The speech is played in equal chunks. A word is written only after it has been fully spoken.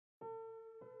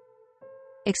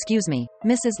Excuse me,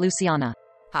 Mrs. Luciana.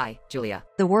 Hi, Julia.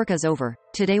 The work is over.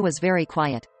 Today was very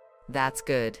quiet. That's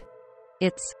good.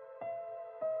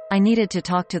 I needed to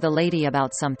talk to the lady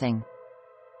about something.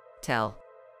 Tell.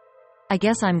 I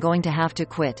guess I'm going to have to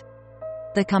quit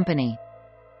the company.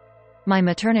 My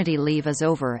maternity leave is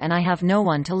over and I have no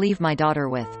one to leave my daughter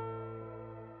with.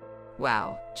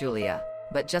 Wow, Julia.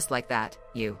 But just like that,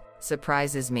 you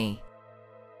surprises me.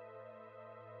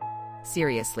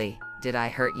 Seriously, did I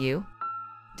hurt you?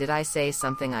 Did I say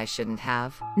something I shouldn't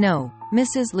have? No,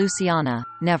 Mrs. Luciana,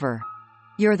 never.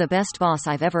 You're the best boss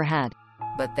I've ever had.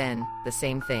 But then, the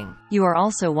same thing. You are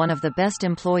also one of the best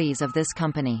employees of this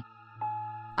company.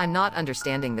 I'm not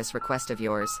understanding this request of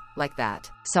yours, like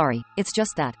that. Sorry, it's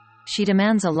just that. She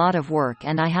demands a lot of work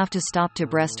and I have to stop to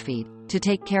breastfeed, to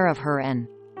take care of her, and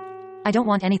I don't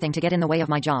want anything to get in the way of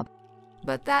my job.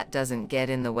 But that doesn't get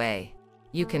in the way.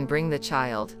 You can bring the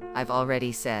child, I've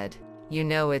already said. You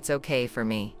know it's okay for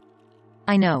me.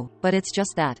 I know, but it's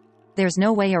just that. There's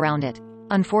no way around it.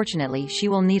 Unfortunately, she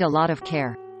will need a lot of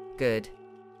care. Good.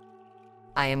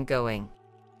 I am going.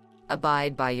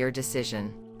 Abide by your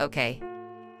decision, okay?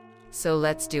 So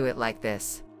let's do it like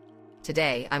this.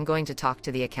 Today I'm going to talk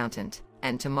to the accountant,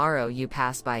 and tomorrow you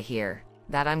pass by here.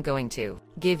 That I'm going to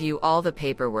give you all the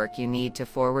paperwork you need to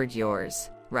forward yours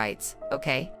rights,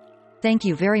 okay? Thank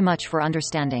you very much for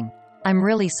understanding. I'm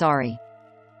really sorry.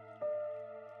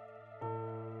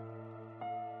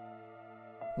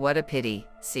 What a pity,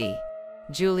 see.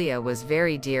 Julia was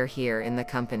very dear here in the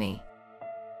company.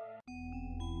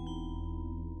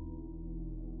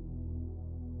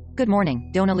 Good morning,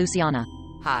 Donna Luciana.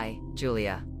 Hi,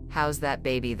 Julia. How's that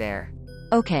baby there?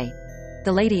 Okay.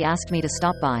 The lady asked me to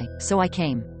stop by, so I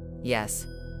came. Yes,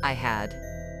 I had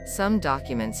some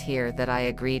documents here that I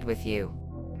agreed with you.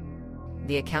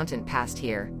 The accountant passed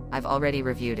here, I've already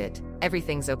reviewed it.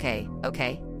 Everything's okay,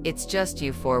 okay? It's just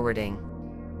you forwarding.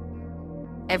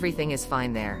 Everything is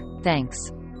fine there. Thanks.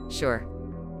 Sure.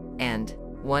 And,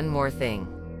 one more thing.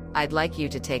 I'd like you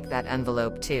to take that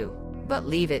envelope too, but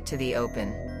leave it to the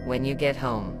open when you get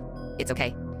home. It's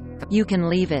okay? You can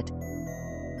leave it.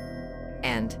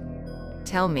 And,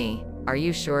 tell me, are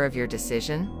you sure of your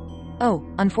decision? Oh,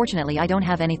 unfortunately I don't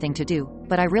have anything to do,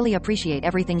 but I really appreciate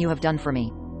everything you have done for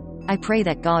me. I pray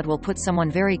that God will put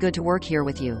someone very good to work here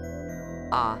with you.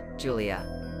 Ah, Julia.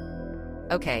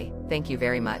 Okay, thank you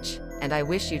very much. And I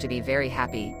wish you to be very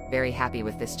happy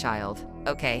with this child,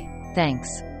 okay? Thanks.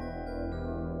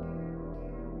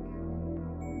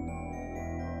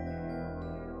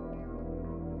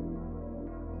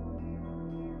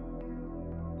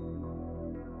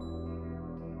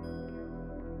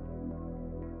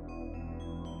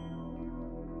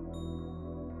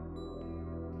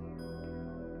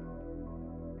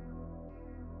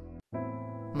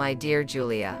 My dear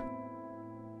Julia.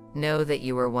 Know that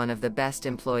you were one of the best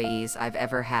employees I've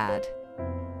ever had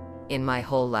in my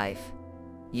whole life.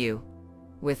 You,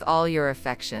 with all your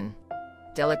affection,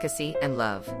 delicacy, and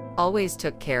love, always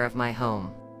took care of my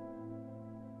home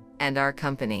and our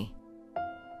company.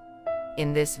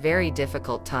 In this very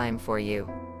difficult time for you,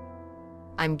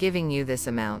 I'm giving you this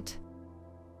amount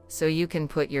so you can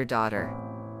put your daughter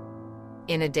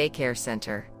in a daycare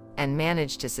center and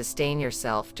manage to sustain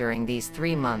yourself during these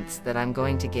 3 months that I'm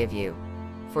going to give you.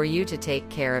 For you to take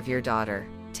care of your daughter,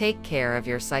 take care of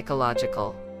your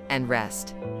psychological, and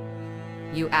rest.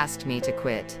 You asked me to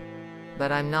quit.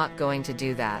 But I'm not going to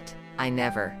do that. I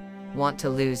never want to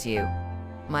lose you,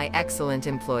 my excellent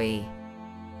employee.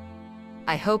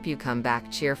 I hope you come back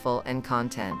cheerful and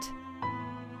content.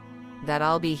 That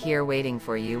I'll be here waiting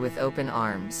for you with open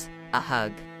arms. A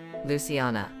hug.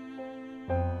 Luciana.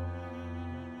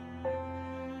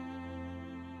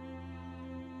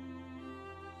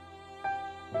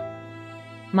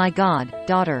 My God,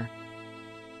 daughter.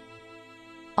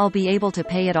 I'll be able to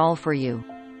pay it all for you.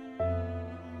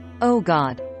 Oh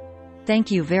God.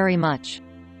 Thank you very much.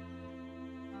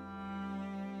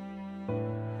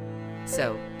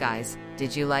 So, guys,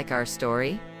 did you like our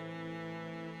story?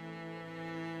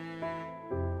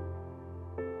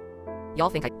 Y'all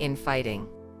think in fighting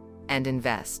and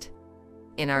invest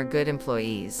in our good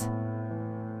employees.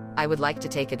 I would like to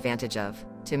take advantage of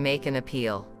to make an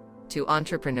appeal to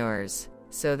entrepreneurs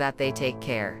so that they take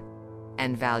care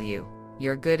and value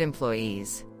your good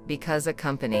employees, because a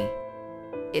company,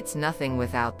 it's nothing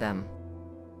without them.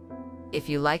 If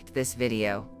you liked this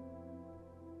video,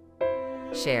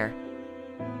 share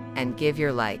and give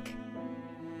your like.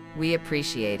 We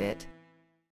appreciate it.